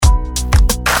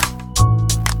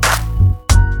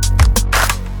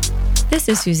This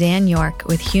is Suzanne York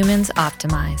with Humans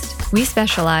Optimized. We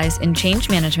specialize in change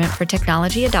management for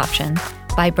technology adoption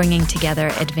by bringing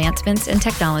together advancements in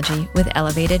technology with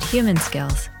elevated human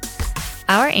skills.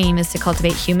 Our aim is to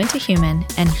cultivate human-to-human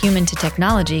and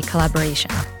human-to-technology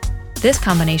collaboration. This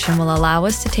combination will allow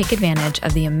us to take advantage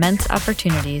of the immense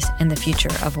opportunities in the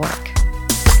future of work.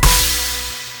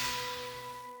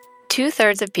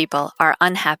 2/3 of people are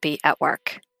unhappy at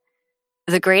work.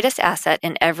 The greatest asset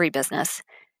in every business,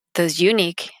 those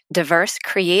unique, diverse,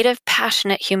 creative,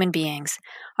 passionate human beings,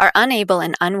 are unable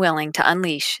and unwilling to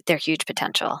unleash their huge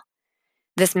potential.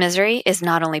 This misery is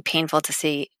not only painful to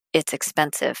see, it's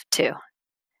expensive too.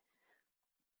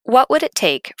 What would it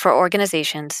take for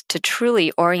organizations to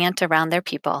truly orient around their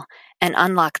people and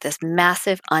unlock this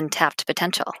massive untapped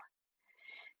potential?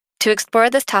 To explore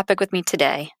this topic with me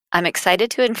today, I'm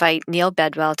excited to invite Neil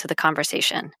Bedwell to the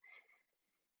conversation.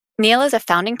 Neil is a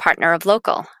founding partner of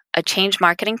Local, a change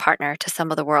marketing partner to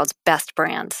some of the world's best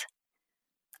brands.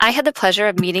 I had the pleasure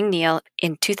of meeting Neil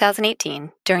in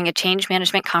 2018 during a change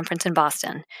management conference in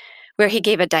Boston, where he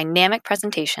gave a dynamic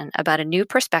presentation about a new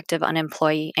perspective on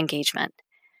employee engagement.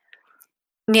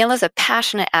 Neil is a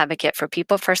passionate advocate for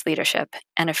people-first leadership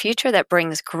and a future that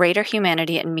brings greater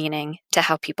humanity and meaning to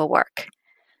how people work.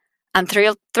 I'm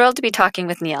thrilled to be talking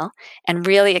with Neil and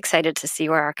really excited to see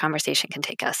where our conversation can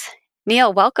take us.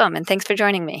 Neil, welcome, and thanks for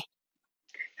joining me.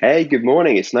 Hey, good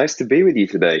morning. It's nice to be with you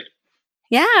today.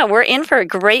 Yeah, we're in for a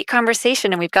great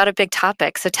conversation and we've got a big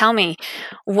topic. So tell me,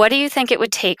 what do you think it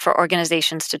would take for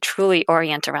organizations to truly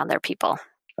orient around their people?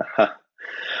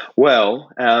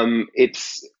 Well,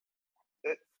 it's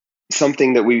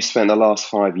something that we've spent the last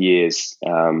 5 years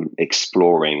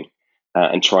exploring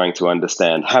and trying to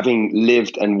understand, having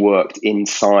lived and worked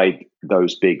inside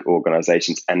those big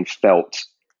organizations and felt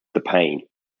the pain.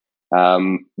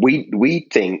 We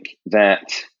think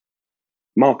that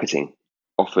marketing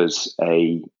offers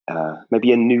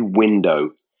maybe a new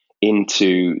window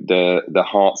into the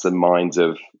hearts and minds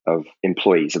of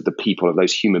employees, of the people, of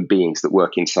those human beings that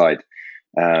work inside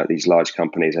these large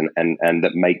companies and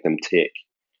that make them tick.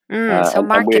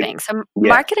 Marketing.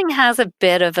 Marketing has a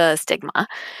bit of a stigma.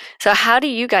 So how do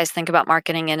you guys think about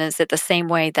marketing, and is it the same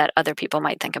way that other people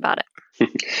might think about it?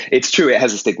 It's true, it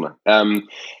has a stigma.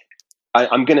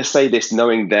 I'm going to say this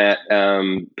knowing that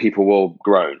people will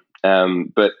groan,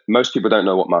 but most people don't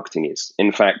know what marketing is.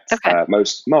 In fact,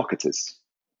 most marketers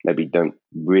maybe don't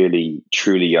really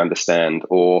truly understand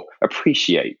or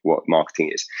appreciate what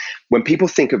marketing is. When people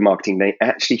think of marketing, they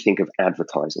actually think of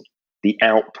advertising, the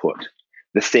output,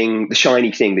 the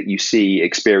shiny thing that you see,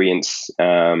 experience,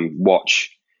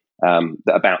 watch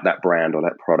about that brand or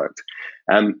that product.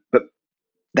 But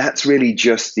that's really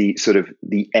just the sort of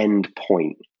the end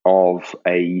point of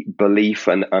a belief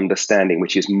and understanding,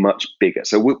 which is much bigger.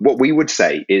 So what we would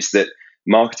say is that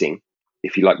marketing,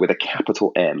 if you like, with a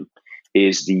capital M,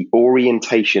 is the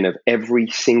orientation of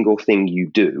every single thing you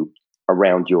do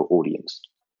around your audience.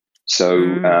 So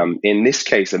in this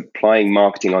case, applying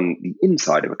marketing on the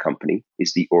inside of a company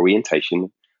is the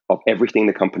orientation of everything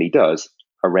the company does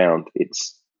around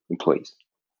its employees.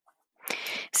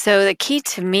 So the key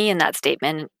to me in that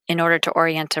statement, in order to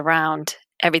orient around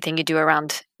everything you do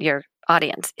around your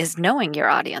audience, is knowing your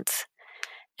audience.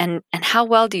 And how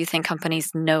well do you think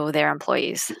companies know their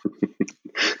employees?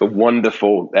 A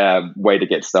wonderful way to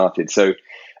get started. So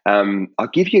I'll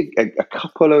give you a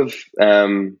couple of,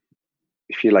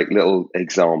 if you like, little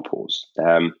examples.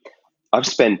 I've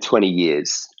spent 20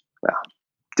 years, well,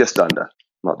 just under,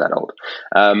 not that old,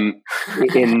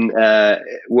 in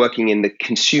working in the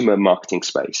consumer marketing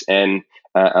space. And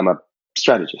I'm a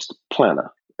strategist,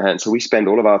 planner. And so we spend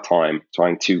all of our time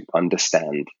trying to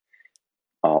understand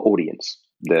our audience,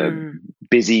 the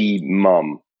busy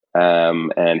mum,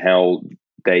 and how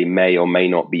they may or may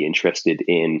not be interested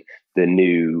in the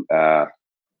new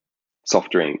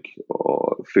soft drink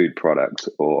or food product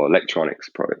or electronics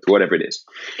product, whatever it is.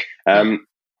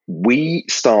 We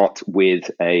start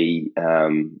with a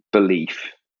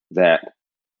belief that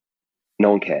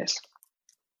no one cares.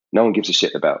 No one gives a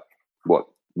shit about what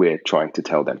we're trying to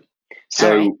tell them.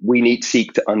 So we need to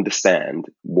seek to understand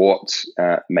what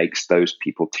makes those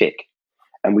people tick.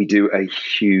 And we do a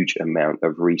huge amount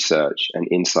of research and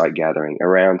insight gathering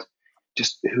around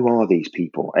just who are these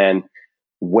people and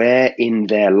where in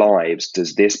their lives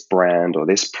does this brand or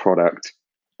this product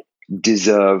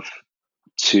deserve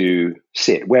to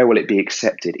sit? Where will it be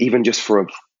accepted, even just for a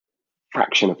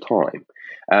fraction of time?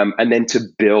 And then to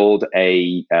build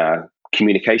a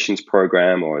communications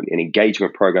program or an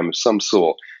engagement program of some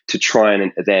sort to try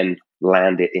and then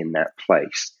land it in that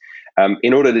place.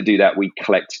 In order to do that, we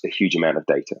collect a huge amount of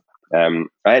data. I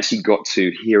actually got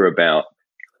to hear about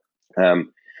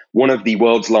one of the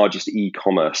world's largest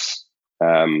e-commerce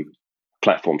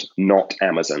platforms, not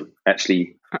Amazon,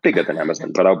 actually bigger than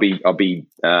Amazon, but I'll be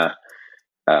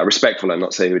respectful and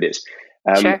not say who it is.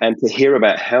 Sure. And to hear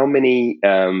about how many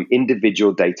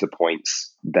individual data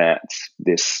points that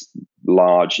this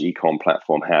large e-com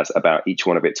platform has about each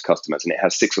one of its customers, and it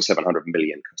has 600 or 700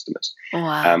 million customers.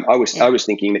 Wow. I was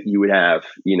thinking that you would have,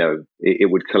 it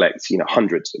would collect,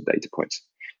 hundreds of data points.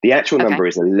 The actual number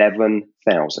is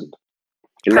 11,000.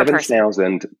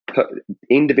 11,000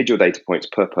 individual data points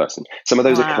per person. Some of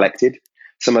those are collected.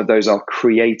 Some of those are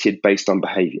created based on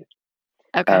behavior.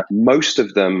 Okay. Most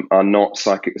of them are not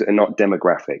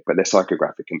demographic, but they're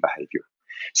psychographic and behavioral.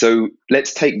 So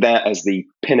let's take that as the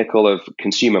pinnacle of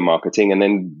consumer marketing and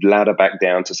then ladder back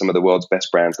down to some of the world's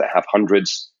best brands that have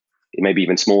hundreds, maybe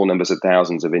even small numbers of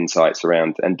thousands of insights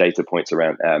around and data points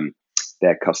around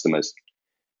their customers.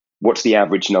 What's the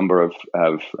average number of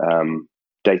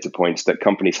data points that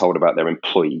companies hold about their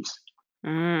employees?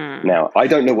 Now, I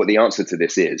don't know what the answer to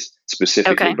this is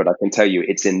specifically, but I can tell you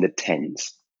it's in the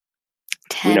tens.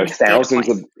 10 thousands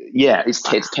of, it's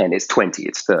 10, it's 20,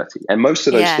 it's 30. And most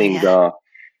of those things are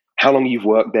how long you've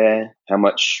worked there, how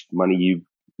much money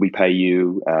we pay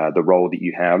you, the role that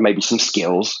you have, maybe some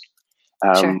skills.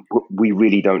 Sure. We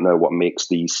really don't know what makes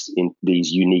these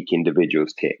unique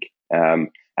individuals tick. And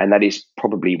that is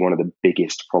probably one of the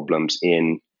biggest problems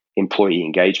in employee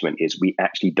engagement is we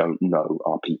actually don't know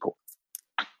our people.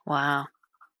 Wow.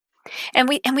 And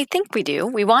we think we do.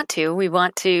 We want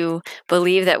to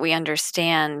believe that we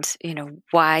understand,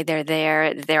 why they're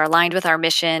there. They're aligned with our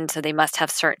mission, so they must have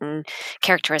certain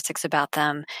characteristics about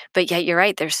them. But yet you're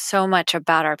right, there's so much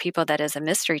about our people that is a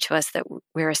mystery to us that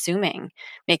we're assuming,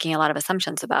 making a lot of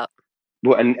assumptions about.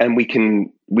 Well, and we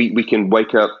can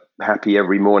wake up happy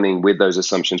every morning with those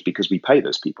assumptions because we pay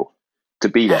those people to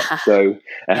be there. So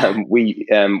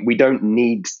we don't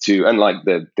need to, unlike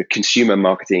the consumer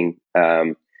marketing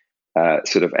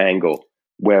sort of angle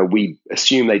where we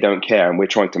assume they don't care and we're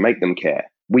trying to make them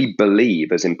care. We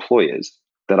believe as employers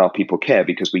that our people care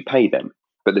because we pay them.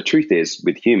 But the truth is,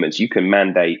 with humans, you can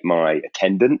mandate my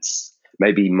attendance,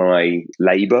 maybe my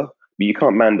labor, but you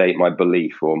can't mandate my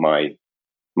belief or my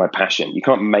passion. You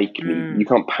can't make me, you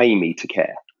can't pay me to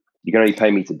care. You can only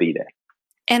pay me to be there.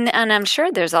 And I'm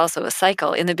sure there's also a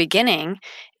cycle. In the beginning,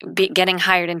 getting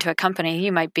hired into a company,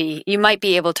 you might be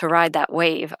able to ride that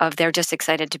wave of they're just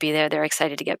excited to be there, they're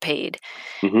excited to get paid.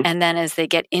 Mm-hmm. And then as they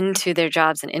get into their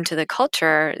jobs and into the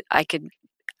culture,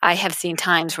 I have seen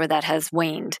times where that has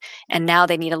waned, and now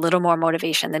they need a little more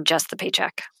motivation than just the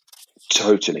paycheck.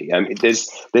 Totally. There's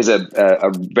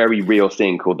a very real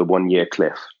thing called the 1 year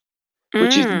cliff,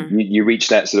 which is you reach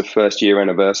that sort of first year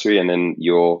anniversary, and then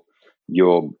your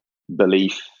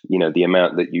belief, the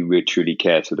amount that you really truly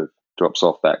care sort of drops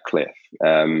off that cliff.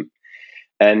 And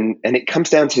it comes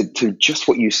down to just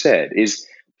what you said is,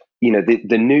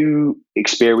 the new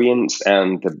experience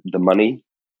and the money,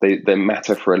 they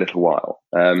matter for a little while.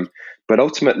 But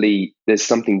ultimately there's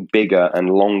something bigger and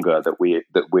longer that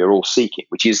we're all seeking,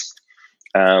 which is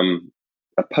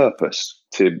a purpose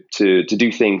to do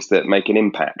things that make an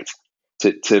impact,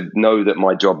 to know that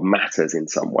my job matters in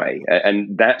some way.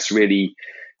 And that's really,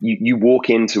 you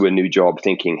walk into a new job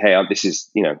thinking, hey, this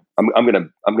is, I'm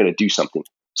gonna do something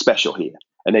special here.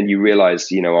 And then you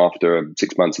realize, after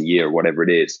 6 months, a year, or whatever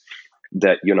it is,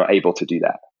 that you're not able to do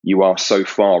that. You are so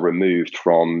far removed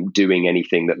from doing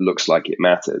anything that looks like it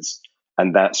matters.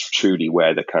 And that's truly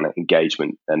where the kind of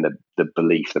engagement and the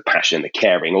belief, the passion, the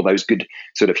caring, all those good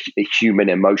sort of human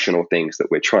emotional things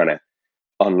that we're trying to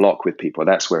unlock with people,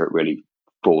 that's where it really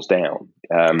falls down.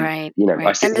 Right.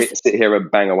 I sit here and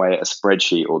bang away at a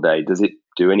spreadsheet all day. Does it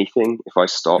do anything? If I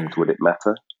stopped, would it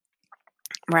matter?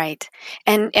 Right.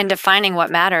 And defining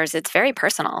what matters, it's very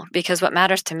personal, because what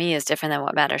matters to me is different than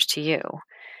what matters to you.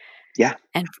 Yeah.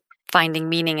 And finding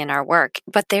meaning in our work.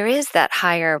 But there is that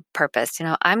higher purpose.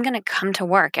 I'm going to come to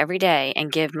work every day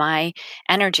and give my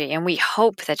energy. And we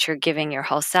hope that you're giving your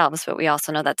whole selves, but we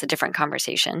also know that's a different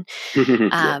conversation.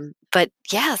 But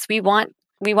yes, we want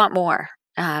more.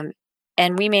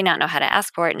 And we may not know how to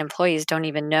ask for it, and employees don't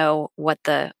even know what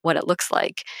it looks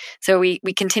like. So we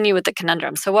continue with the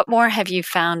conundrum. So what more have you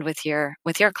found with your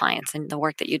clients and the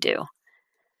work that you do?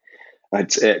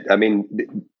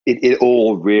 It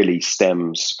all really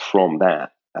stems from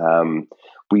that.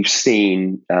 We've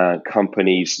seen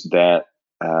companies that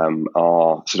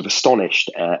are sort of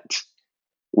astonished at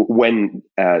when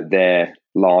their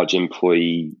large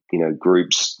employee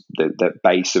groups, that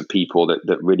base of people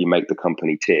that really make the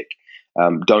company tick,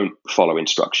 don't follow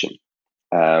instruction.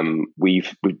 We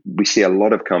see a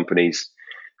lot of companies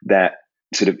that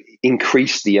sort of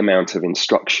increase the amount of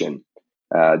instruction,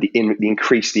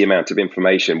 increase the amount of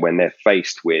information when they're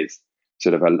faced with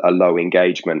sort of a low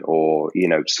engagement or,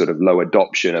 sort of low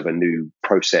adoption of a new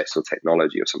process or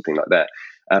technology or something like that.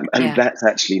 And that's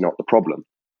actually not the problem.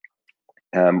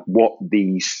 What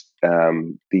these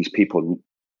people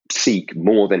seek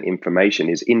more than information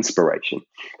is inspiration.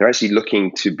 They're actually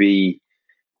looking to be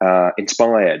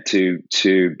inspired, to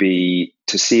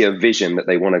see a vision that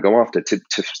they want to go after,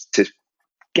 to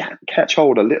catch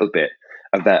hold a little bit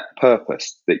of that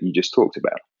purpose that you just talked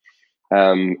about.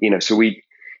 So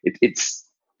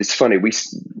it's funny,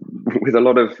 with a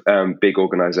lot of big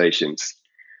organizations,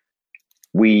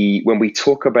 when we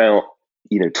talk about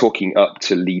talking up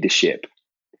to leadership,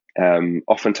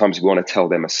 oftentimes we want to tell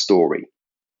them a story,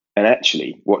 and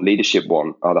actually what leadership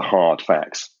want are the hard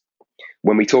facts.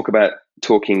 When we talk about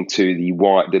talking to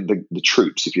the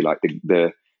troops, if you like,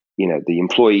 the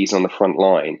employees on the front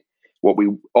line, what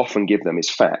we often give them is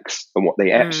facts, and what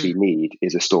they actually need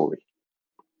is a story.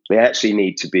 They actually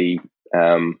need to be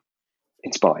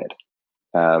inspired.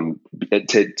 That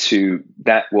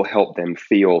will help them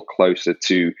feel closer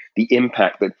to the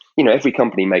impact that every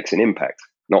company makes an impact.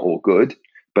 Not all good,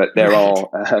 but there are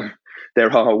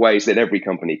ways that every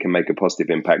company can make a positive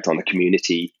impact on the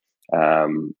community,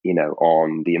 on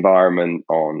the environment,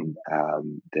 on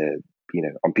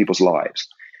on people's lives,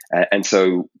 and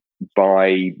so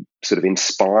by sort of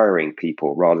inspiring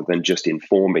people rather than just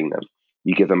informing them,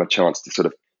 you give them a chance to sort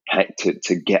of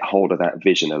to get hold of that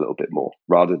vision a little bit more,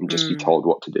 rather than just be told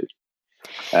what to do.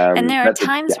 And there are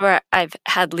times where I've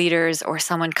had leaders or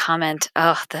someone comment,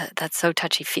 "Oh, that's so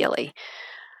touchy-feely,"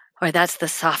 or "That's the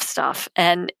soft stuff."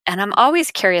 And I'm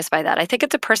always curious by that. I think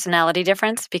it's a personality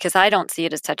difference, because I don't see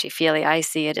it as touchy-feely. I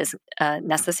see it as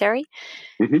necessary.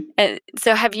 Mm-hmm.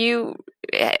 So have you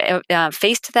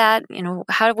faced that?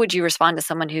 How would you respond to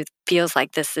someone who feels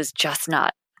like this is just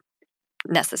not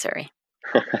necessary?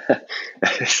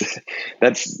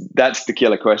 That's the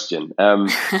killer question.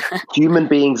 Human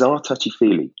beings are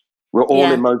touchy-feely. We're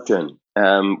all emotion.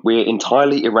 We're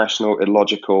entirely irrational,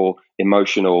 illogical,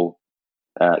 emotional,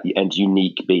 and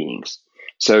unique beings.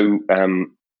 So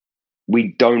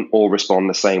we don't all respond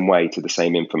the same way to the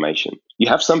same information. You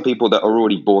have some people that are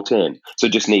already bought in, so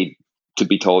just need to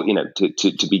be told,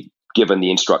 to be given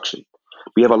the instruction.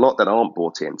 We have a lot that aren't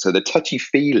bought in. So the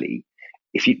touchy-feely,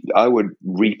 I would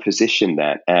reposition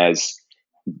that as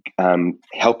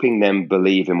helping them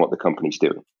believe in what the company's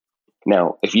doing.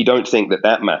 Now, if you don't think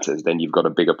that matters, then you've got a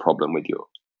bigger problem with your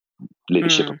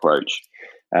leadership approach.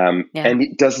 And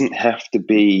it doesn't have to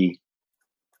be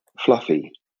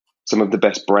fluffy. Some of the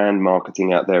best brand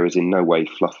marketing out there is in no way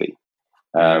fluffy.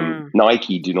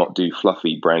 Nike do not do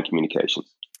fluffy brand communications.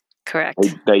 Correct.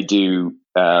 They do.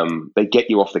 They get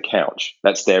you off the couch.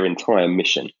 That's their entire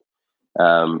mission.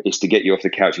 Is to get you off the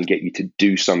couch and get you to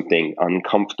do something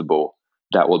uncomfortable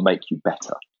that will make you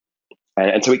better.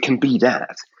 And so it can be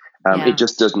that. It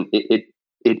just doesn't.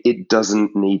 It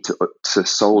doesn't need to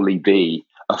solely be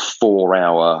a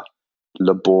 4-hour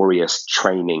laborious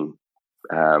training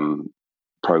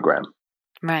program.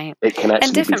 Right. It can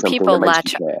actually be something that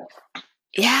makes you care.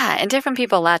 Yeah, and different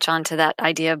people latch on to that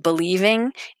idea of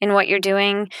believing in what you're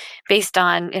doing based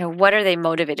on, what are they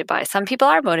motivated by? Some people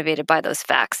are motivated by those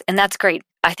facts, and that's great.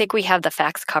 I think we have the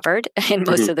facts covered in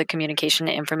most of the communication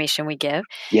and information we give.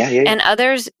 Yeah. And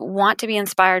others want to be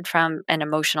inspired from an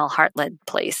emotional, heart-led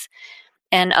place.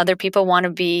 And other people want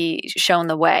to be shown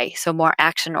the way, so more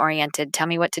action-oriented. Tell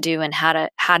me what to do and how to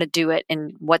do it,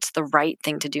 and what's the right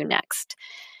thing to do next.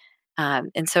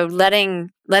 And so letting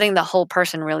the whole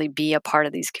person really be a part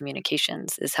of these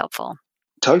communications is helpful.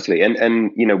 Totally.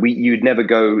 And you'd never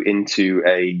go into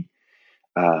a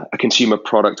consumer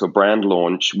product or brand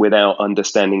launch without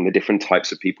understanding the different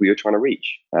types of people you're trying to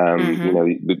reach.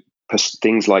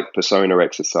 Things like persona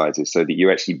exercises, so that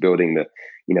you're actually building a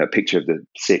picture of the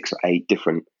 6 or 8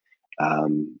 different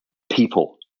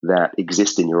people that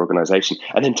exist in your organization,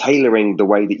 and then tailoring the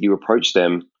way that you approach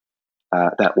them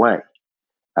that way.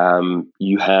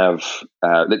 You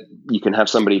can have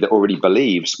somebody that already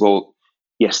believes, well,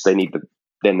 yes, they need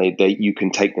you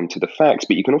can take them to the facts,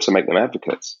 but you can also make them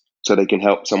advocates, so they can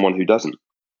help someone who doesn't.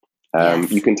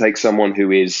 Yes. You can take someone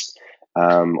who is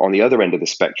on the other end of the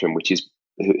spectrum, which is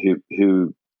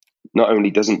who not only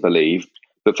doesn't believe,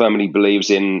 but firmly believes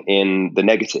in the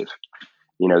negative.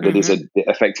 That is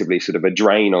effectively sort of a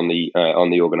drain on the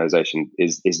organization,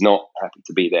 is not happy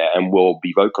to be there and will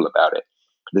be vocal about it.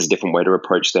 There's a different way to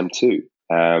approach them too,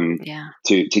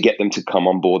 to get them to come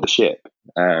on board the ship.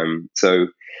 So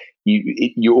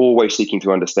you're always seeking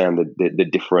to understand the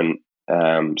different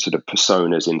sort of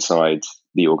personas inside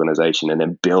the organization, and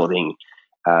then building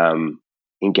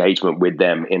engagement with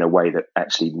them in a way that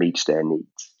actually meets their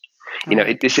needs.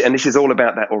 Right. This is all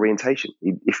about that orientation.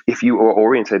 If you are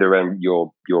oriented around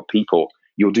your people,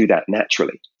 you'll do that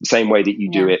naturally. The same way that you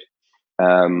do it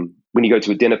when you go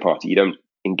to a dinner party. You don't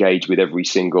engage with every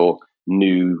single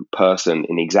new person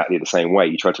in exactly the same way.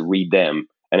 You try to read them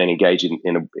and then engage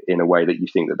in a way that you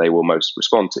think that they will most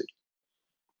respond to.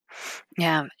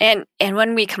 Yeah. And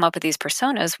when we come up with these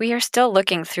personas, we are still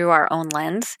looking through our own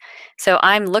lens. So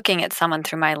I'm looking at someone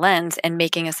through my lens and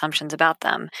making assumptions about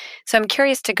them. So I'm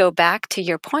curious to go back to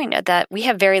your point that we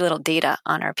have very little data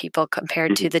on our people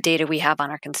compared to the data we have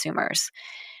on our consumers.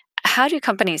 How do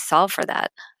companies solve for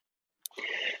that?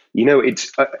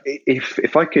 It's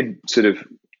if I could sort of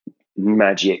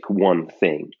magic one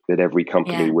thing that every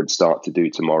company would start to do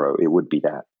tomorrow, it would be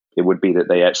that. It would be that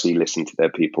they actually listen to their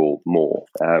people more.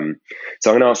 So I'm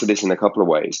going to answer this in a couple of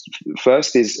ways.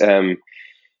 First is then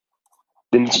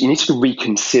you need to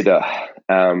reconsider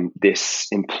this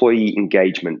employee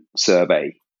engagement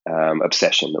survey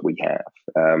obsession that we have.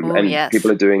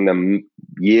 People are doing them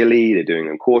yearly, they're doing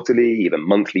them quarterly, even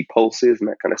monthly pulses and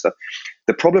that kind of stuff.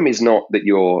 The problem is not that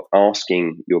you're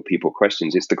asking your people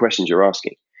questions, it's the questions you're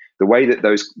asking. The way that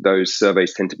those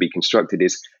surveys tend to be constructed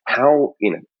is how,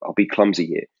 I'll be clumsy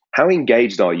here, how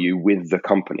engaged are you with the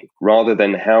company, rather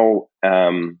than how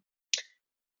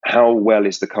well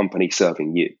is the company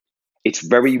serving you. It's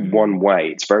very one way.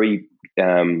 It's very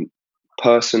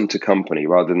person to company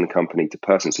rather than company to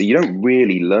person. So you don't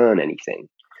really learn anything.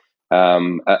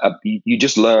 You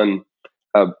just learn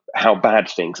how bad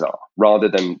things are, rather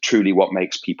than truly what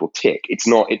makes people tick. It's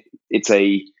not.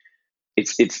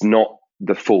 It's not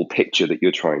the full picture that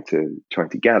you're trying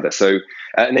to gather. So,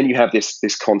 and then you have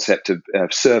this concept of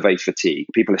survey fatigue.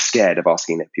 People are scared of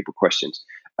asking their people questions.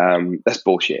 That's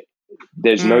bullshit.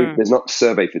 There's not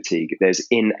survey fatigue. There's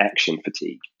inaction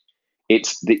fatigue.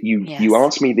 It's that you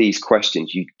ask me these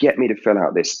questions, you get me to fill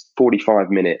out this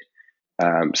 45-minute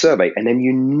survey, and then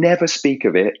you never speak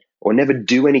of it or never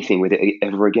do anything with it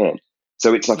ever again.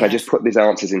 So it's like I just put these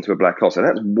answers into a black hole. So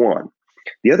that's one.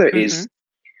 The other is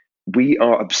we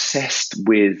are obsessed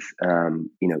with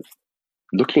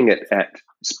looking at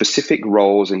specific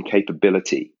roles and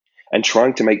capability and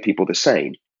trying to make people the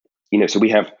same. So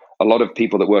we have a lot of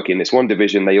people that work in this one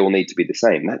division, they all need to be the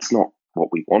same. That's not what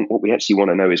we want. What we actually want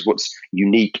to know is what's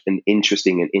unique and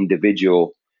interesting and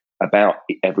individual about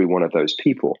every one of those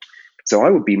people. So I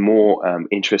would be more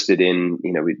interested in,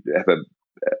 we have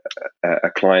a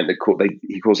client that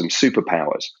he calls them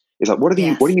superpowers. It's like, what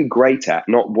are you great at?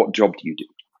 Not what job do you do?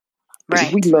 Because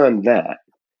if we learn that,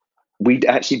 we'd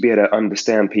actually be able to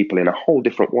understand people in a whole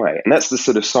different way. And that's the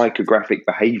sort of psychographic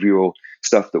behavioral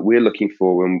stuff that we're looking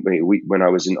for when I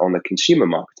was on the consumer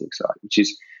marketing side, which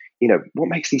is, what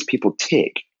makes these people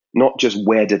tick, not just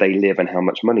where do they live and how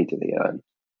much money do they earn.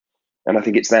 And I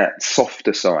think it's that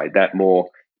softer side, that more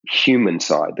human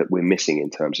side that we're missing in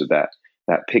terms of that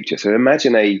picture. So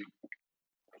imagine an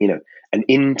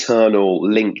internal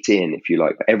LinkedIn, if you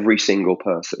like, for every single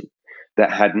person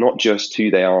that had not just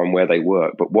who they are and where they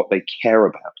work, but what they care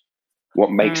about, what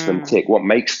makes them tick, what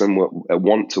makes them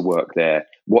want to work there,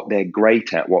 what they're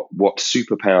great at, what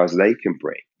superpowers they can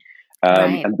bring,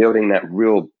 and building that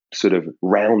real sort of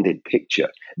rounded picture.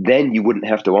 Then you wouldn't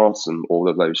have to ask them all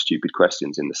of those stupid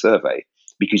questions in the survey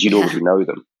because you'd already know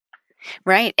them.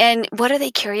 Right. And what are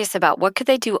they curious about? What could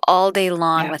they do all day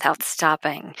long without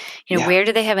stopping? Where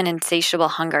do they have an insatiable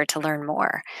hunger to learn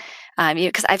more?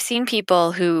 Because I've seen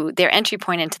people who their entry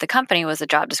point into the company was a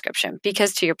job description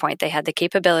because, to your point, they had the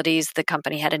capabilities, the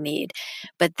company had a need.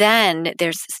 But then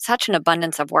there's such an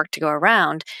abundance of work to go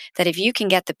around that if you can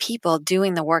get the people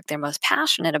doing the work they're most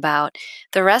passionate about,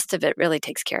 the rest of it really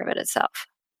takes care of it itself.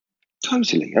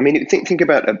 Totally. I mean, think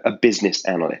about a business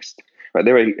analyst. Right?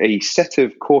 There are a set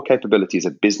of core capabilities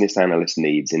a business analyst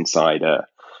needs inside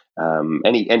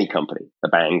any company, a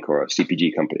bank or a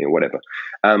CPG company or whatever.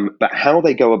 But how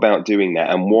they go about doing that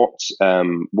and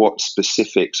what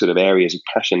specific sort of areas of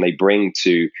passion they bring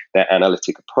to their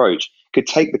analytic approach could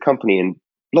take the company in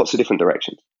lots of different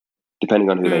directions, depending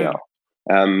on who they are.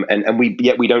 And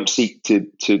we don't seek to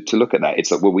look at that.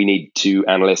 It's like, well, we need 2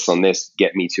 analysts on this,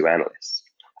 get me 2 analysts.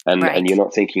 And you're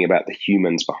not thinking about the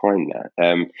humans behind that.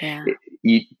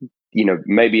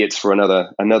 Maybe it's for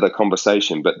another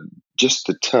conversation, but just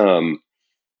the term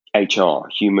HR,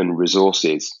 human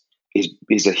resources,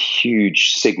 is a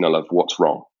huge signal of what's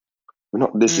wrong.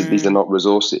 These are not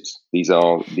resources. These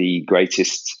are the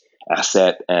greatest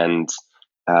asset and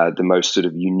the most sort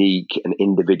of unique and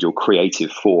individual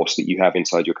creative force that you have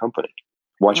inside your company.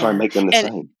 Why try and make them the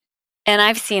same? And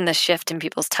I've seen the shift in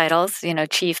people's titles,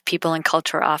 chief people and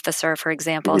culture officer, for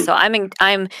example. Mhm. So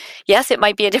yes, it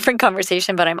might be a different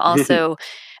conversation, but I'm also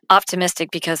optimistic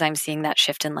because I'm seeing that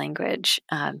shift in language.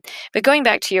 But going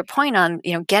back to your point on,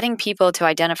 getting people to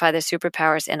identify their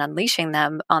superpowers and unleashing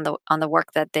them on the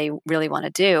work that they really want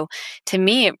to do, to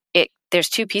me, there's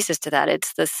two pieces to that.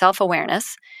 It's the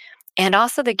self-awareness and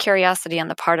also the curiosity on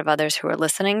the part of others who are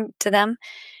listening to them.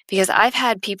 Because I've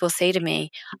had people say to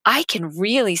me, I can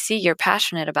really see you're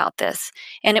passionate about this.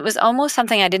 And it was almost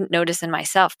something I didn't notice in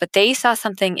myself, but they saw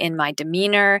something in my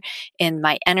demeanor, in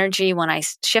my energy when I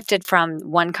shifted from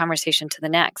one conversation to the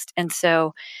next. And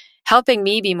so helping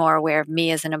me be more aware of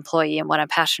me as an employee and what I'm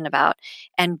passionate about,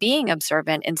 and being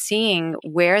observant and seeing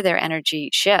where their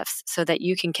energy shifts so that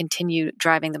you can continue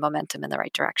driving the momentum in the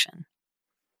right direction.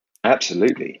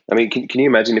 Absolutely. I mean, can you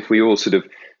imagine if we all sort of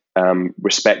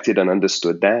respected and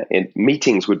understood that?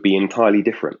 Meetings would be entirely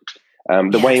different.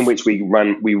 The way in which we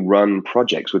run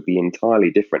projects would be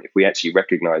entirely different if we actually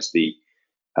recognize the,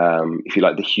 if you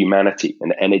like, the humanity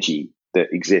and the energy that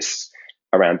exists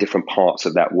around different parts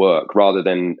of that work, rather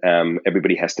than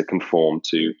everybody has to conform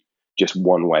to just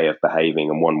one way of behaving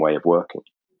and one way of working.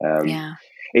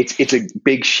 It's a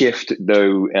big shift,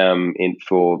 though,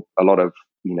 for a lot of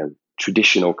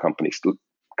traditional companies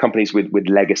with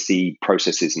legacy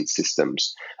processes and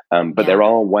systems. But there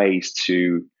are ways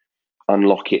to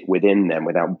unlock it within them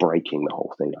without breaking the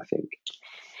whole thing, I think.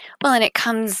 Well, and it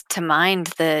comes to mind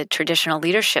the traditional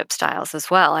leadership styles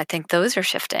as well. I think those are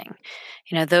shifting.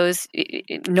 Those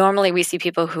normally we see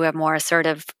people who have more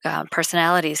assertive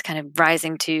personalities kind of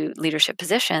rising to leadership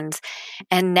positions.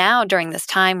 And now during this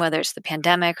time, whether it's the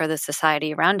pandemic or the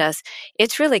society around us,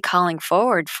 it's really calling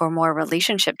forward for more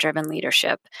relationship-driven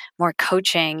leadership, more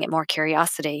coaching, more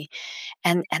curiosity.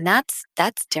 And that's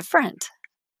different.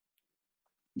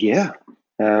 Yeah.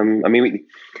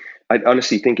 I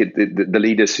honestly think the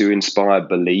leaders who inspire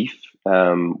belief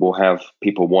will have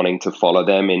people wanting to follow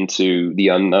them into the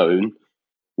unknown,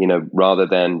 rather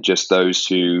than just those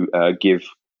who give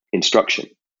instruction.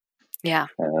 Yeah.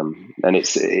 And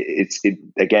it's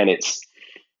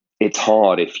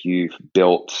hard if you've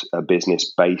built a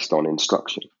business based on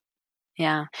instruction.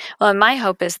 Yeah. Well, and my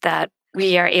hope is that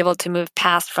we are able to move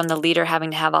past from the leader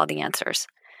having to have all the answers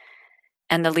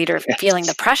and the leader feeling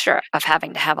the pressure of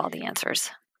having to have all the answers.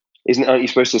 Aren't you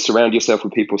supposed to surround yourself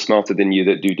with people smarter than you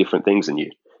that do different things than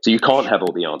you? So you can't have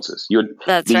all the answers.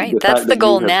 That's right. That's the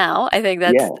goal now. I think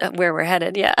that's where we're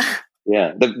headed. Yeah.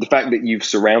 Yeah. The fact that you've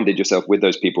surrounded yourself with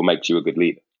those people makes you a good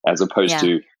leader, as opposed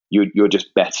to you're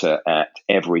just better at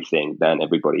everything than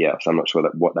everybody else. I'm not sure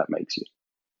what that makes you.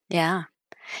 Yeah.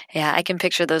 Yeah. I can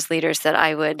picture those leaders that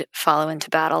I would follow into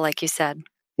battle, like you said.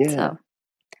 Yeah. So.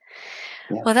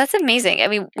 Yeah. Well, that's amazing. I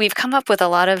mean, we've come up with a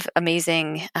lot of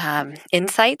amazing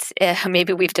insights.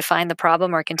 Maybe we've defined the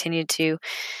problem or continued to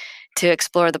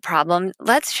explore the problem.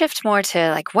 Let's shift more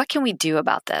to what can we do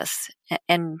about this,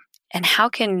 and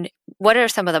what are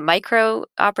some of the micro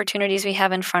opportunities we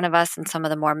have in front of us, and some of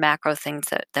the more macro things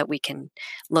that we can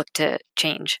look to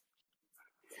change.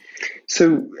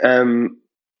 So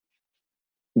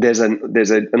there's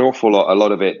an awful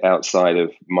lot of it outside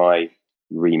of my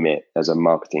remit as a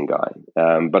marketing guy,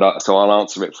 so I'll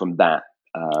answer it from that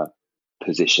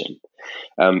position.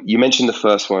 You mentioned the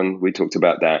first one. We talked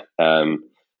about that.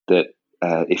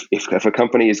 If a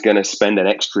company is going to spend an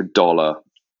extra dollar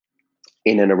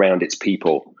in and around its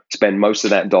people, spend most of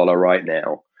that dollar right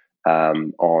now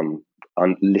on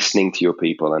listening to your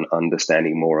people and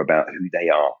understanding more about who they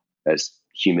are as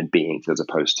human beings, as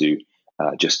opposed to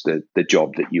just the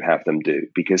job that you have them do,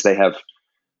 because they have.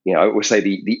 I always say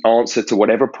the answer to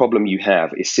whatever problem you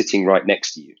have is sitting right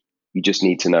next to you. You just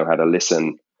need to know how to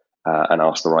listen and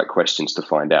ask the right questions to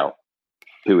find out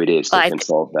who it is that can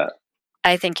solve that.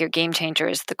 I think your game changer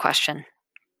is the question.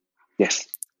 Yes.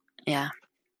 Yeah.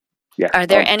 Yeah. Are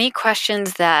there any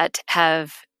questions that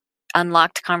have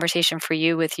unlocked conversation for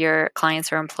you with your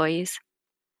clients or employees?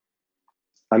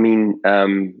 I mean,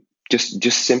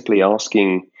 just simply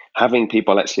having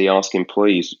people actually ask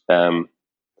employees,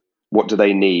 what do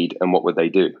they need and what would they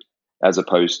do, as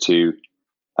opposed to,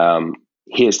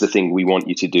 here's the thing we want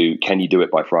you to do. Can you do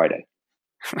it by Friday?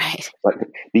 Right.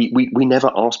 We never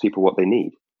ask people what they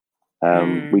need.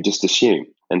 We just assume.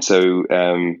 And so,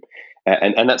 and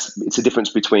it's a difference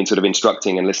between sort of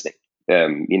instructing and listening.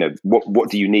 What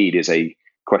do you need is a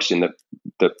question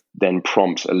that then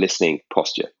prompts a listening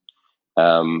posture.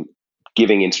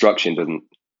 Giving instruction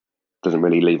doesn't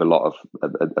really leave a lot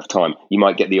of time. You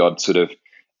might get the odd sort of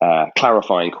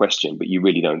clarifying question, but you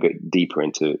really don't get deeper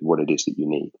into what it is that you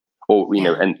need, or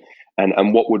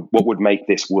and what would make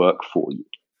this work for you.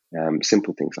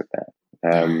 Simple things like that.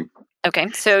 Yeah.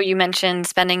 Okay, so you mentioned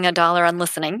spending $1 on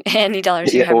listening. Any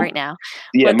dollars you Yeah, have right now?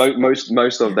 yeah, most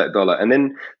of that dollar, and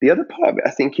then the other part of it, I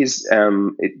think, is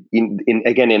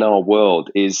in our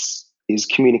world is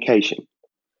communication.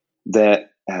 That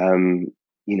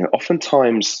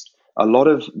oftentimes a lot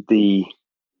of the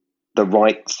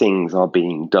right things are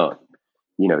being done.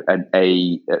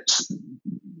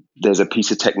 There's a piece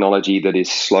of technology that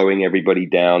is slowing everybody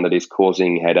down, that is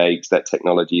causing headaches. That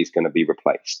technology is going to be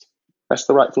replaced. That's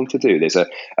the right thing to do. There's a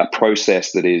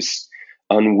process that is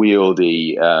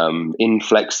unwieldy,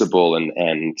 inflexible,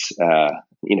 and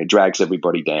drags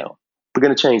everybody down. We're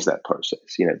going to change that process.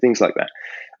 Things like that.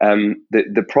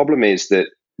 The problem is that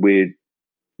we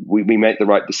make the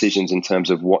right decisions in terms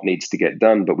of what needs to get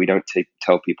done, but we don't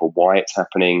tell people why it's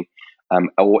happening,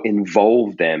 or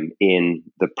involve them in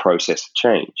the process of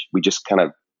change. We just kind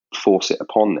of force it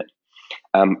upon them,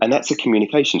 and that's a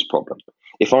communications problem.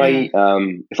 If I'm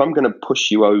going to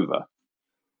push you over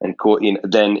and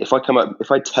then if I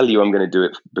tell you I'm going to do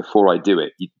it before I do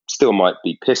it, you still might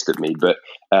be pissed at me, but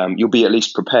you'll be at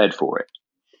least prepared for it.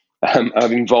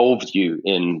 I've involved you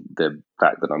in the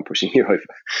fact that I'm pushing you over.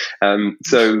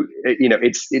 So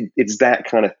it's that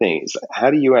kind of thing. It's like, how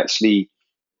do you actually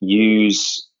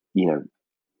use,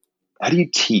 how do you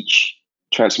teach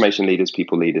transformation leaders,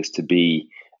 people leaders, to be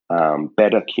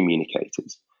better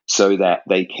communicators, so that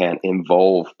they can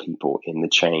involve people in the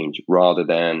change rather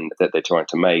than that they're trying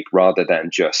to make, rather than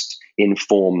just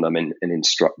inform them and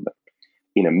instruct them.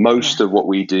 Most of what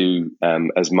we do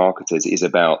as marketers is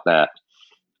about that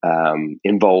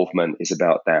involvement, is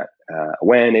about that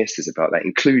awareness, is about that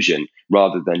inclusion,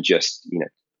 rather than just,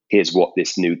 here's what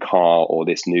this new car or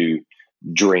this new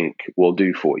drink will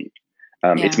do for you.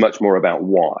 It's much more about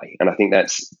why. And I think that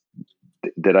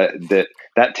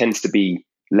tends to be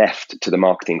left to the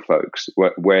marketing folks,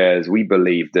 whereas we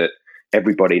believe that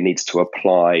everybody needs to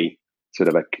apply sort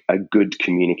of a good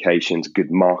communications, good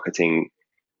marketing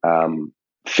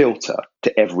filter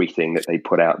to everything that they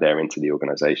put out there into the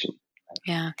organization.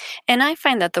 Yeah. And I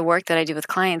find that the work that I do with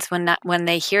clients, when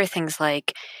they hear things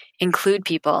like include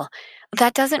people,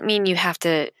 that doesn't mean you have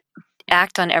to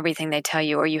act on everything they tell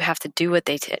you, or you have to do what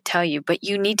they tell you, but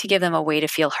you need to give them a way to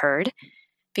feel heard,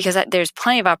 because there's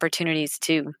plenty of opportunities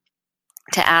to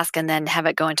ask and then have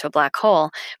it go into a black hole.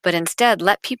 But instead,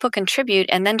 let people contribute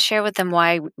and then share with them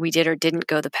why we did or didn't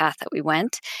go the path that we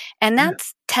went. And that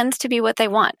tends to be what they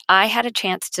want. I had a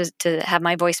chance to have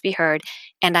my voice be heard,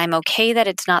 and I'm okay that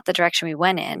it's not the direction we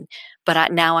went in,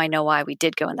 but now I know why we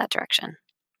did go in that direction.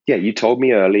 Yeah, you told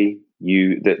me early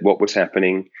that what was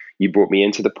happening. You brought me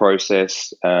into the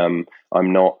process. I'm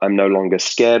no longer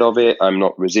scared of it. I'm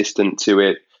not resistant to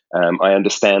it. I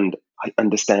understand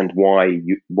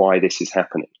why this is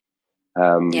happening.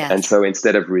 And so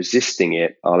instead of resisting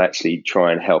it, I'll actually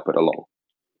try and help it along.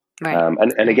 Right.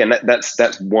 And again,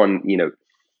 that's one. You're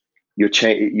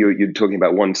talking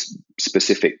about one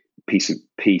specific piece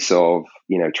of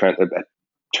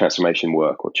transformation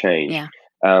work or change. Yeah.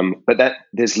 But that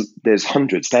there's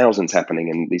hundreds, thousands happening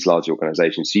in these large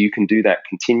organizations. So you can do that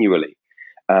continually,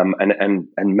 and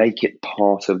make it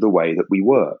part of the way that we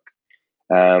work,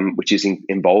 which is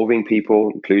involving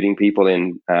people, including people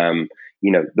in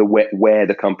where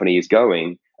the company is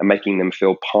going, and making them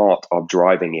feel part of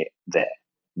driving it there.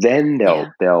 Then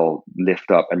they'll lift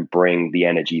up and bring the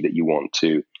energy that you want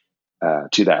to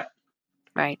that.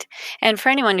 Right. And for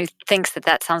anyone who thinks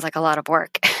that sounds like a lot of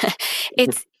work,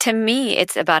 to me,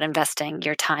 it's about investing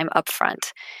your time up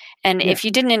front. And if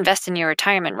you didn't invest in your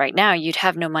retirement right now, you'd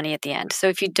have no money at the end. So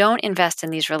if you don't invest in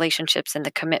these relationships and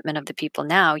the commitment of the people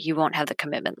now, you won't have the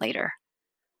commitment later.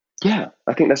 Yeah,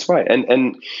 I think that's right.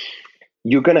 And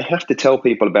you're going to have to tell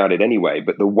people about it anyway,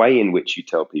 but the way in which you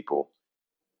tell people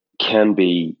can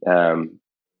be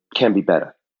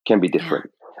better, can be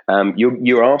different. Yeah.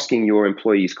 You're asking your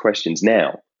employees questions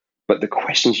now, but the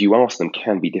questions you ask them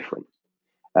can be different.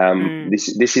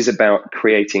 This is about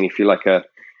creating, if you like, a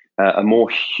more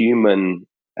human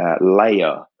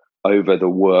layer over the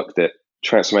work that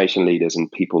transformation leaders and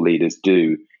people leaders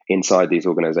do inside these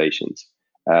organizations,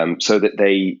 so that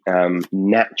they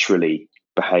naturally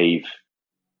behave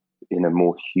in a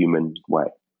more human way,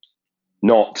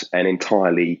 not an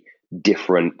entirely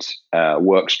different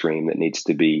work stream that needs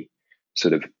to be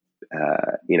sort of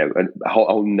a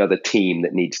whole another team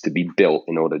that needs to be built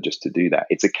in order just to do that.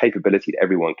 It's a capability that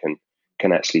everyone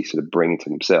can actually sort of bring to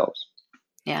themselves.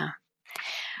 Yeah.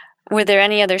 Were there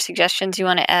any other suggestions you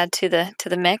want to add to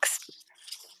the mix?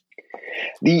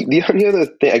 The only other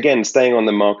thing, again, staying on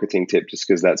the marketing tip, just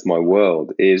because that's my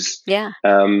world, is I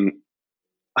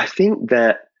think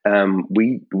that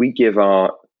we give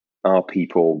our our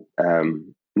people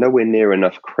nowhere near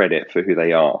enough credit for who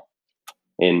they are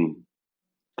in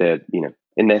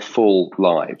in their full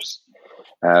lives.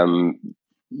 The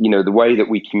way that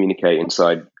we communicate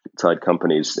inside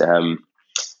companies, we're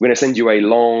going to send you a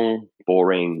long,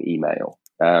 boring email.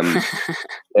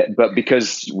 But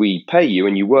because we pay you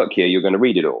and you work here, you're going to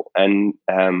read it all. And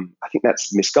I think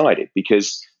that's misguided,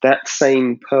 because that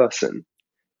same person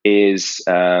is,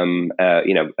 an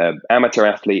amateur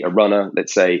athlete, a runner,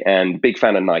 let's say, and big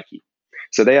fan of Nike.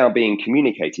 So they are being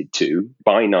communicated to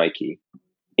by Nike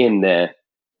in their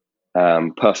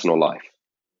personal life,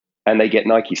 and they get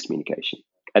Nike's communication,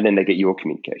 and then they get your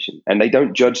communication, and they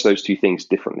don't judge those two things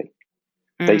differently.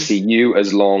 They see you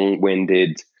as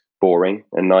long-winded, boring,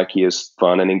 and Nike as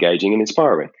fun and engaging and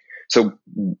inspiring. So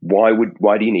why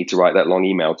do you need to write that long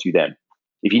email to them?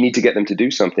 If you need to get them to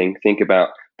do something, think about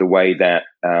the way that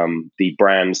the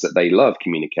brands that they love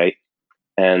communicate,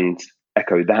 and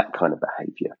echo that kind of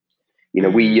behavior.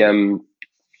 We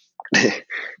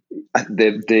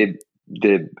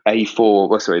the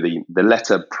A4, the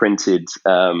letter printed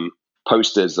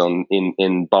posters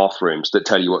in bathrooms that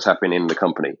tell you what's happening in the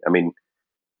company. I mean,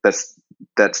 that's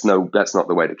not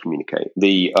the way to communicate.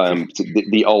 The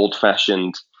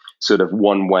old-fashioned sort of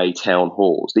one-way town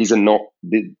halls. These are not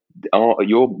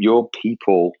your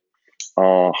people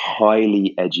are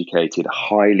highly educated,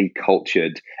 highly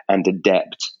cultured, and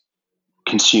adept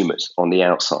consumers on the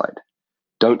outside.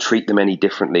 Don't treat them any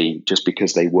differently just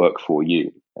because they work for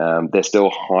you. They're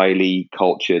still highly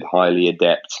cultured, highly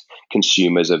adept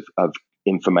consumers of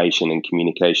information and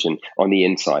communication on the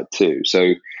inside too.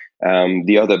 So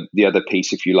the other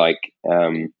piece, if you like,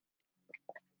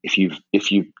 if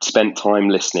you've spent time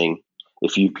listening,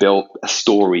 if you've built a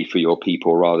story for your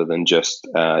people rather than just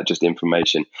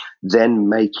information, then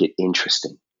make it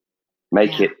interesting,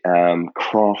 make it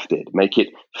crafted, make it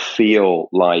feel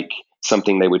like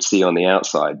something they would see on the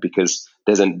outside, because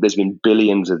there's been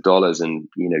billions of dollars and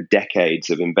decades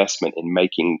of investment in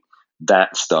making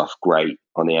that stuff great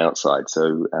on the outside.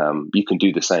 So you can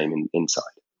do the same inside.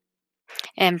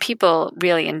 And people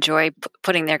really enjoy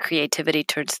putting their creativity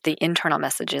towards the internal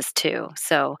messages too.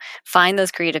 So find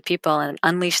those creative people and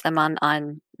unleash them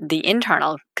on the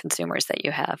internal consumers that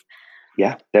you have.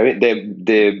 Yeah,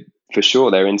 they're for sure.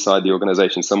 They're inside the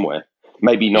organization somewhere.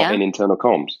 Maybe not in internal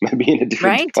comms. Maybe in a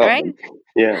different department. Right.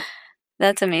 Yeah.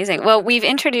 That's amazing. Well, we've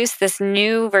introduced this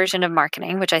new version of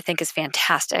marketing, which I think is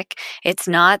fantastic. It's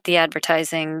not the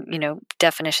advertising,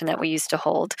 definition that we used to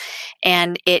hold,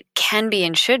 and it can be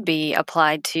and should be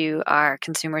applied to our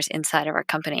consumers inside of our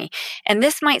company. And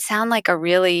this might sound like a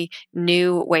really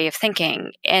new way of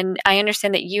thinking. And I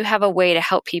understand that you have a way to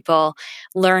help people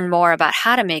learn more about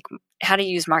how to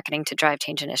use marketing to drive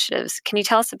change initiatives. Can you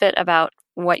tell us a bit about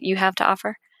what you have to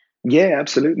offer? Yeah,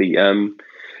 absolutely.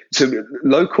 So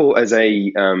Local as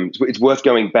it's worth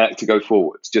going back to go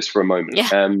forwards just for a moment.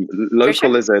 Yeah,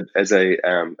 Local sure. as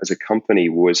a company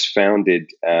was founded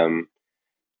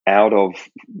out of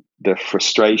the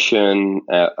frustration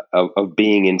of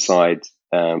being inside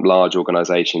large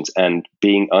organizations and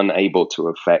being unable to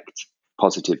affect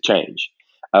positive change,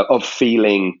 of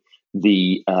feeling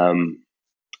the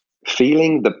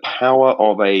power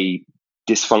of a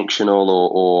dysfunctional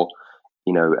or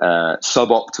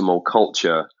suboptimal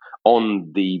culture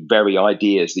on the very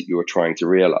ideas that you were trying to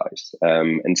realize.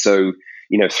 And so,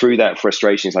 through that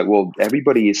frustration, it's like, well,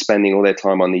 everybody is spending all their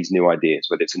time on these new ideas,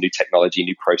 whether it's a new technology,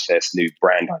 new process, new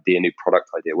brand idea, new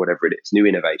product idea, whatever it is, new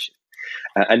innovation.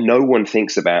 And no one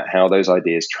thinks about how those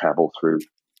ideas travel through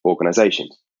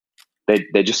organizations.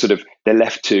 They're just they're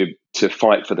left to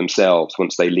fight for themselves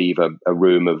once they leave a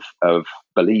room of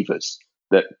believers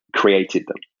that created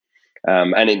them.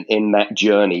 And in that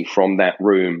journey from that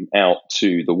room out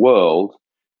to the world,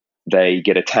 they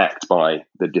get attacked by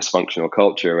the dysfunctional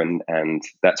culture, and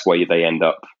that's where they end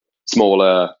up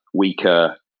smaller,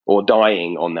 weaker, or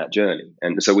dying on that journey.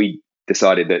 And so we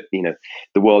decided that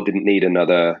the world didn't need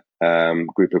another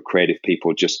group of creative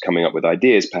people just coming up with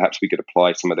ideas. Perhaps we could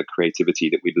apply some of the creativity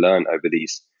that we'd learned over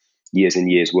these years and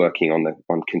years working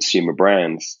on consumer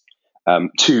brands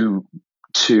to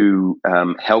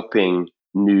helping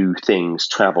new things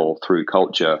travel through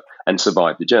culture and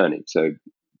survive the journey. So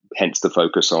hence the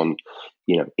focus on,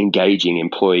 engaging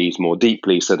employees more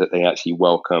deeply so that they actually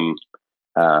welcome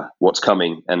what's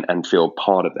coming and feel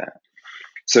part of that.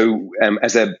 So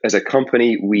as a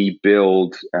company, we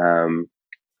build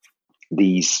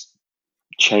these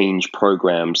change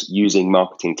programs using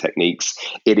marketing techniques.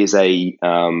 It is a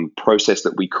process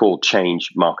that we call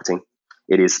change marketing.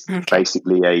 It is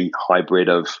basically a hybrid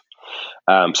of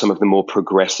some of the more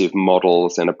progressive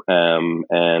models and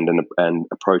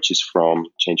approaches from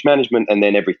change management, and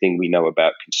then everything we know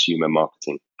about consumer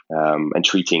marketing and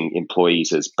treating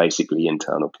employees as basically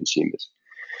internal consumers.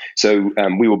 So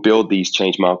we will build these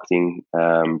change marketing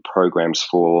programs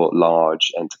for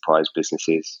large enterprise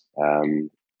businesses and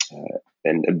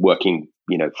working,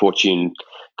 Fortune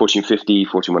 50,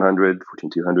 Fortune 100, Fortune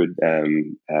 200.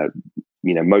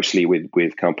 Mostly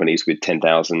with companies with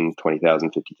 10,000,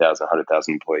 20,000, 50,000,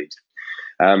 100,000 employees.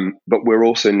 But we're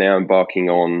also now embarking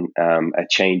on a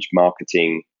change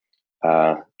marketing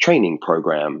training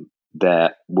program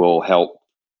that will help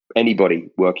anybody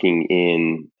working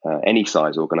in any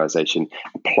size organization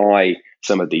apply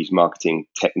some of these marketing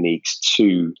techniques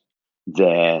to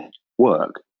their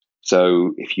work.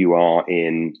 So if you are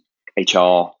in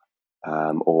HR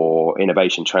or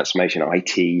innovation, transformation,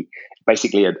 IT,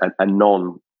 basically a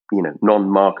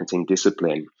non-marketing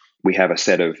discipline, we have a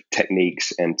set of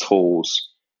techniques and tools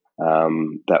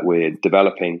that we're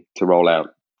developing to roll out.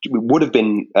 We would have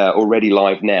been already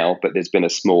live now, but there's been a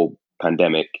small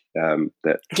pandemic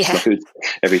that slowed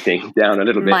everything down a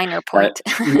little bit. Minor point.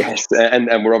 Yes, and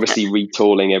we're obviously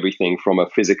retooling everything from a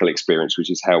physical experience, which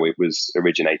is how it was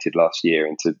originated last year,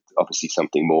 into obviously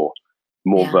something more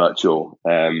virtual,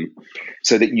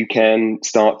 so that you can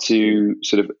start to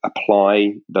sort of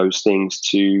apply those things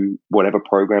to whatever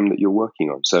program that you're working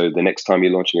on. So the next time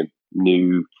you're launching a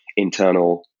new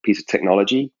internal piece of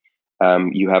technology,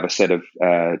 you have a set of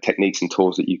techniques and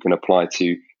tools that you can apply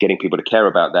to getting people to care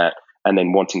about that and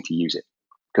then wanting to use it.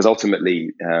 Because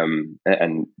ultimately, and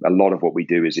a lot of what we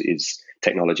do is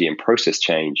technology and process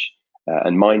change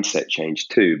and mindset change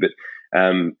too. But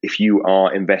if you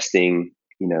are investing,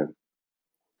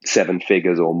 7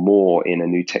 figures or more in a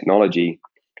new technology,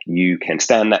 you can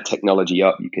stand that technology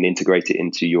up, you can integrate it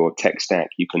into your tech stack,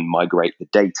 you can migrate the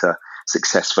data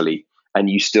successfully, and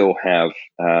you still have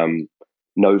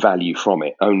no value from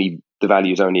it. Only the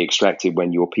value is only extracted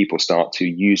when your people start to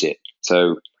use it.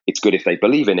 So it's good if they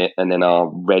believe in it and then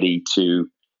are ready to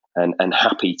and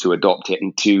happy to adopt it,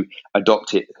 and to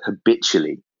adopt it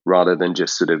habitually rather than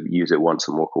just sort of use it once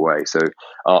and walk away. So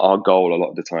our goal a lot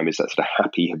of the time is that sort of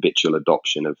happy habitual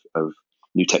adoption of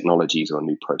new technologies or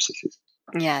new processes.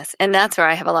 Yes. And that's where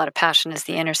I have a lot of passion, is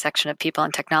the intersection of people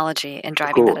and technology and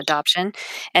driving that adoption.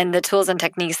 And the tools and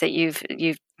techniques that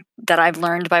that I've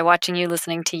learned by watching you,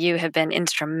 listening to you, have been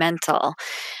instrumental.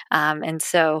 And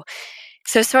so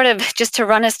sort of just to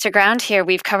run us to ground here,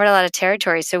 we've covered a lot of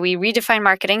territory. So we redefine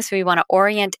marketing. So we want to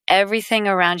orient everything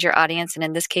around your audience. And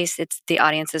in this case, it's the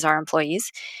audience is our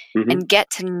employees, and get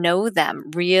to know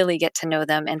them, really get to know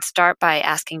them, and start by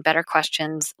asking better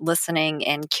questions, listening,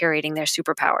 and curating their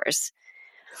superpowers.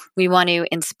 We want to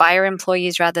inspire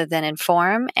employees rather than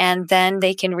inform, and then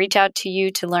they can reach out to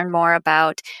you to learn more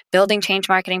about building change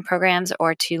marketing programs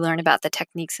or to learn about the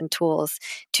techniques and tools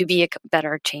to be a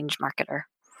better change marketer.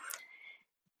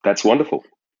 That's wonderful.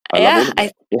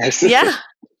 Yes. Yeah,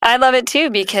 I love it too,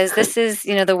 because this is,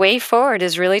 the way forward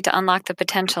is really to unlock the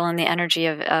potential and the energy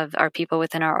of our people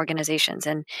within our organizations.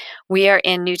 And we are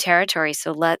in new territory,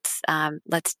 so let's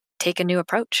take a new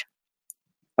approach.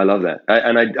 I love that.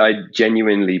 I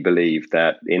genuinely believe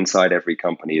that inside every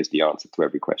company is the answer to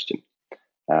every question.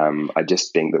 I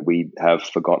just think that we have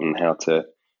forgotten how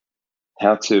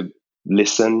to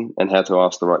listen and how to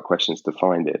ask the right questions to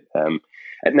find it.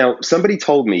 Now, somebody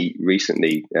told me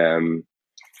recently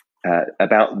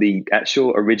about the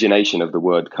actual origination of the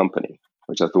word company,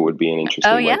 which I thought would be an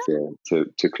interesting way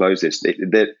to close this.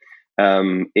 It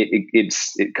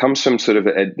comes from sort of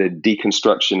the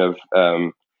deconstruction of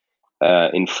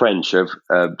in French of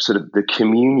sort of the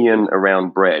communion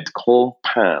around bread, called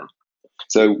pain.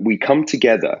 So we come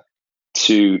together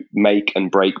to make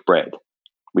and break bread,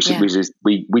 which is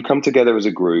we come together as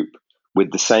a group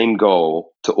with the same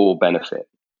goal to all benefit.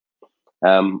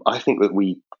 I think that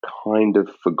we kind of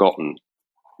forgotten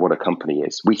what a company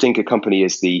is. We think a company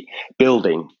is the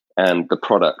building and the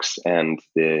products and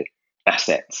the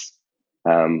assets,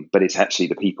 but it's actually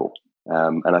the people.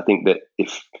 And I think that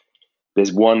if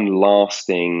there's one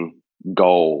lasting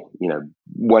goal,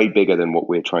 way bigger than what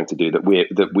we're trying to do, that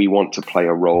we want to play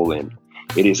a role in,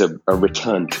 it is a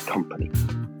return to company,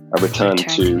 a return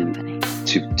to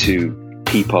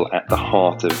people at the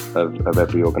heart of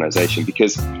every organization.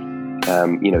 Because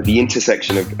the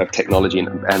intersection of technology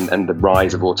and the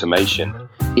rise of automation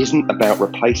isn't about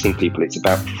replacing people; it's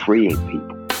about freeing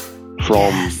people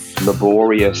from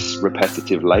laborious,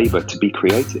 repetitive labor to be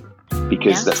creative.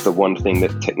 Because that's the one thing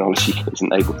that technology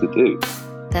isn't able to do.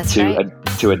 That's right.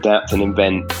 To adapt and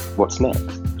invent what's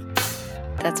next.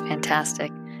 That's fantastic.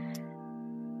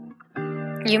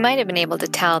 You might have been able to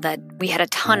tell that we had a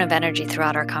ton of energy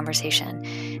throughout our conversation.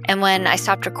 And when I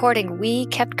stopped recording, we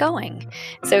kept going.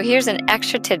 So here's an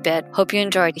extra tidbit. Hope you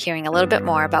enjoyed hearing a little bit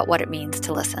more about what it means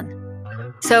to listen.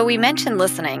 So we mentioned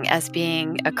listening as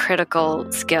being a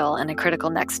critical skill and a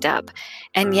critical next step.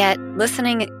 And yet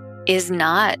listening is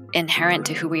not inherent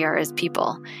to who we are as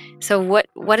people. So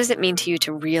what does it mean to you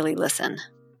to really listen?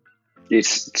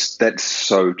 That's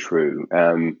so true.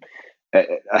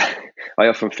 I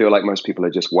often feel like most people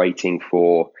are just waiting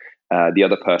for the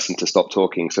other person to stop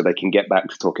talking so they can get back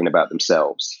to talking about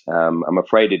themselves. I'm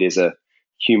afraid it is a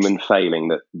human failing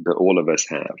that all of us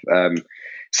have.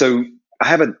 So I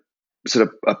have a sort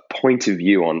of a point of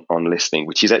view on listening,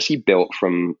 which is actually built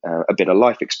from a bit of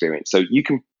life experience. So you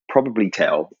can probably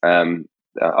tell I'm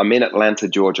in Atlanta,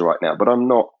 Georgia right now, but I'm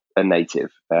not a native.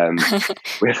 I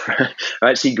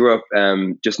actually grew up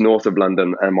just north of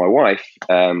London, and my wife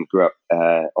grew up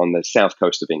on the south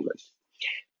coast of England.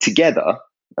 Together,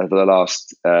 over the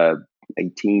last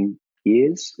 18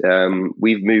 years,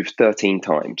 we've moved 13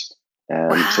 times.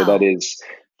 Wow. So that is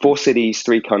 4 cities,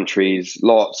 3 countries,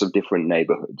 lots of different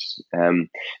neighborhoods.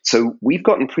 So we've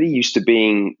gotten pretty used to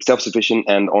being self-sufficient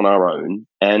and on our own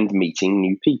and meeting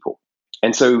new people.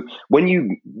 And so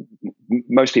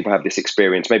most people have this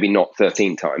experience, maybe not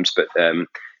 13 times, but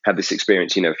have this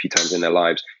experience, a few times in their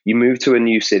lives. You move to a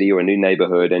new city or a new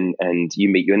neighborhood and you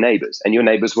meet your neighbors, and your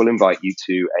neighbors will invite you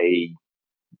to a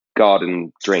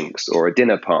garden drinks or a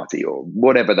dinner party or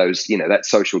whatever those, that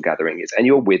social gathering is, and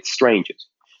you're with strangers.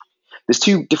 There's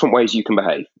 2 different ways you can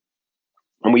behave.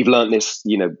 And we've learned this,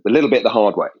 a little bit the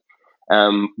hard way.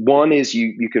 One is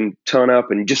you can turn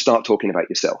up and just start talking about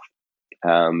yourself.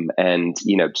 And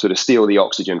sort of steal the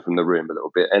oxygen from the room a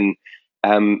little bit. And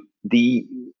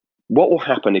what will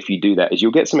happen if you do that is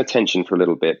you'll get some attention for a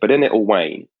little bit, but then it will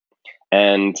wane,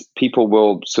 and people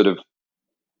will sort of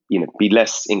be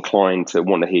less inclined to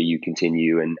want to hear you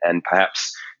continue, and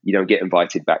perhaps you don't get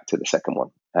invited back to the second one.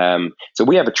 So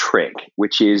we have a trick,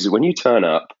 which is when you turn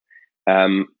up,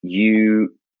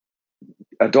 you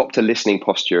adopt a listening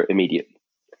posture immediately.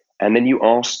 And then you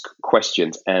ask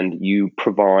questions and you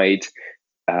provide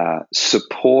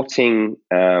supporting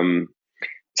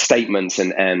statements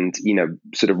and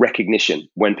sort of recognition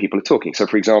when people are talking. So,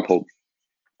 for example,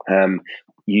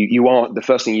 you are the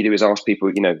first thing you do is ask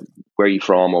people, where are you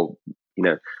from, or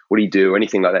what do you do, or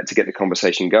anything like that to get the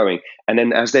conversation going. And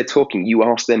then as they're talking, you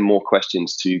ask them more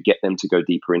questions to get them to go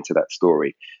deeper into that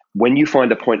story. When you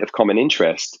find a point of common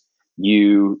interest,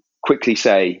 you quickly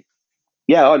say,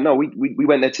 yeah, oh, no, we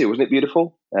went there too. Wasn't it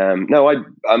beautiful? No,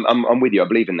 I'm with you. I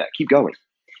believe in that. Keep going.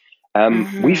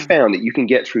 We found that you can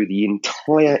get through the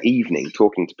entire evening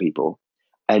talking to people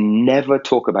and never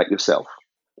talk about yourself,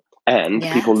 and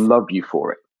people love you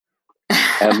for it.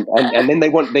 And then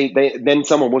then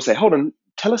someone will say, hold on,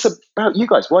 tell us about you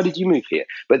guys. Why did you move here?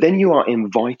 But then you are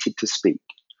invited to speak,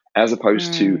 as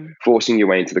opposed to forcing your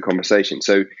way into the conversation.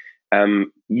 So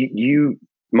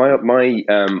my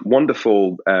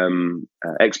wonderful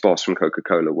ex-boss from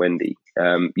Coca-Cola, Wendy,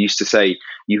 used to say,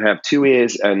 you have 2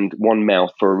 ears and 1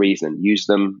 mouth for a reason. Use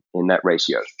them in that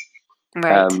ratio.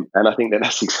 Right. And I think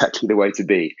that's exactly the way to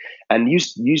be. And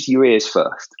use your ears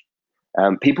first.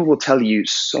 People will tell you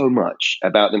so much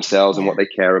about themselves and what they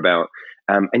care about.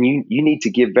 And you need to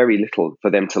give very little for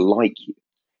them to like you.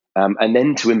 And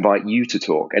then to invite you to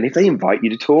talk. And if they invite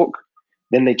you to talk,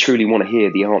 then they truly want to hear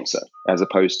the answer, as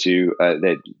opposed to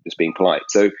they're just being polite.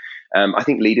 So I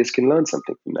think leaders can learn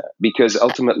something from that, because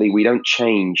ultimately we don't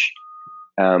change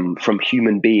from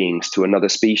human beings to another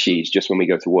species just when we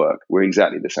go to work. We're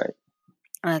exactly the same.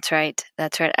 That's right.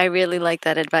 I really like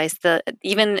that advice.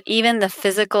 Even the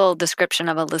physical description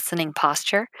of a listening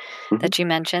posture that you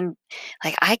mentioned,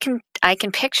 like I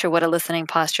can picture what a listening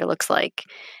posture looks like,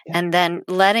 and then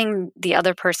letting the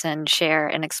other person share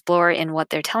and explore in what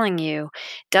they're telling you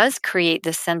does create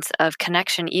this sense of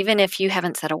connection, even if you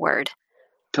haven't said a word.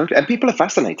 Totally. And people are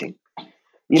fascinating.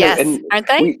 Yes, aren't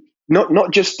they?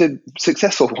 Not just the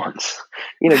successful ones,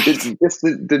 just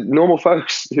the normal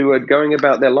folks who are going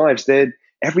about their lives.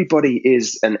 Everybody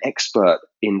is an expert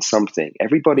in something.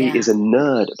 Everybody is a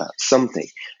nerd about something.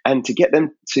 And to get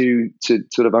them to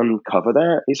sort of uncover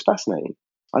that is fascinating.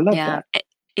 I love that.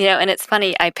 And it's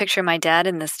funny, I picture my dad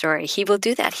in this story. He will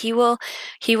do that. He will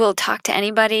talk to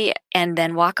anybody and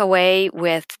then walk away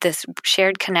with this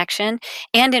shared connection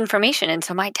and information. And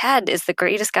so my dad is the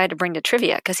greatest guy to bring to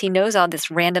trivia, because he knows all this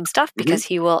random stuff, because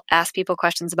he will ask people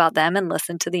questions about them and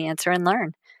listen to the answer and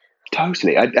learn.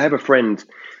 Totally. I have a friend,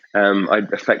 I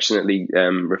affectionately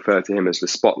refer to him as the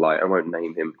Spotlight. I won't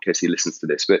name him in case he listens to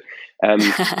this, but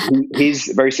he's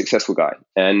a very successful guy.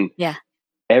 And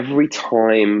every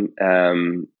time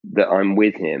that I'm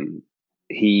with him,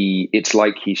 it's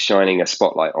like he's shining a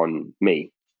spotlight on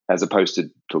me as opposed to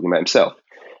talking about himself.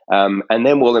 And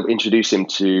then we'll introduce him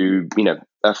to,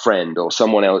 a friend or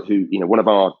someone else who, one of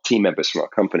our team members from our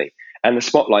company, and the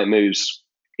spotlight moves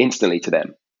instantly to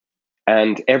them.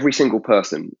 And every single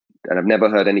person, and I've never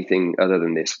heard anything other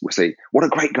than this, will say, "What a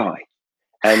great guy."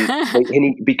 And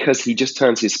because he just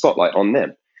turns his spotlight on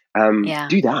them.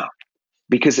 Do that.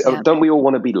 Because don't we all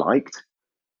want to be liked?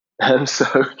 And so,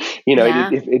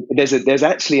 there's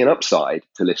actually an upside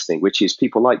to listening, which is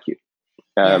people like you.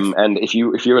 And if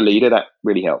you're a leader, that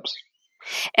really helps.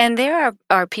 And there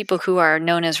are people who are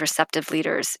known as receptive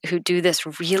leaders who do this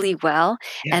really well,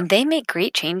 and they make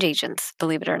great change agents,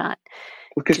 believe it or not.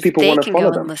 Because people want to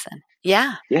follow them. And listen.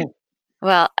 Yeah. Yeah.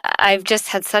 Well, I've just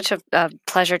had such a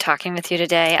pleasure talking with you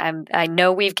today. I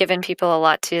know we've given people a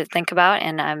lot to think about,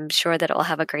 and I'm sure that it will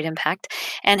have a great impact.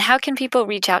 And how can people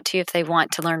reach out to you if they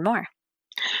want to learn more?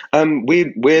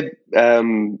 We're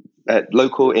at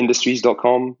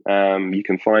localindustries.com. You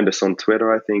can find us on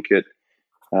Twitter, I think,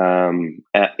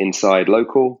 at Inside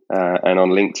Local, and on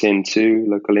LinkedIn too,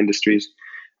 Local Industries.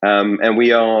 And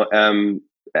we are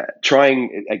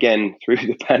trying again through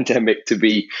the pandemic to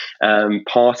be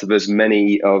part of as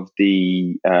many of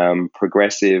the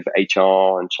progressive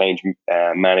HR and change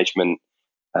management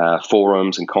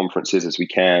forums and conferences as we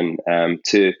can,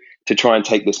 to try and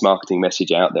take this marketing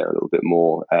message out there a little bit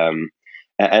more.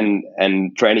 And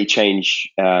for any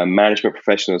change management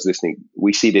professionals listening,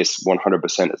 we see this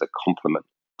 100% as a compliment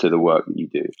to the work that you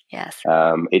do. Yes.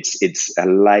 It's a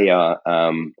layer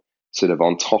sort of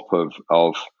on top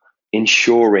of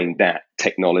ensuring that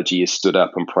technology is stood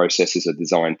up and processes are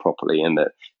designed properly and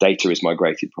that data is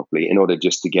migrated properly in order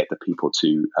just to get the people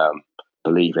to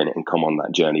believe in it and come on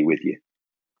that journey with you.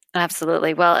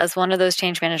 Absolutely. Well, as one of those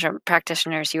change management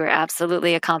practitioners, you are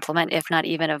absolutely a compliment, if not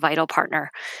even a vital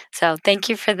partner. So thank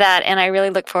you for that. And I really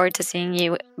look forward to seeing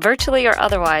you virtually or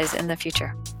otherwise in the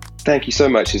future. Thank you so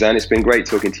much, Suzanne. It's been great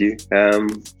talking to you.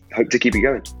 Hope to keep it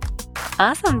going.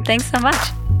 Awesome. Thanks so much.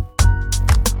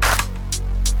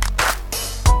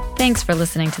 Thanks for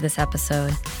listening to this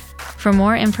episode. For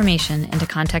more information and to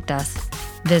contact us,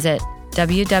 visit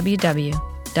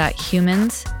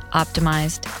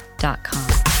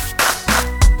www.humansoptimized.com.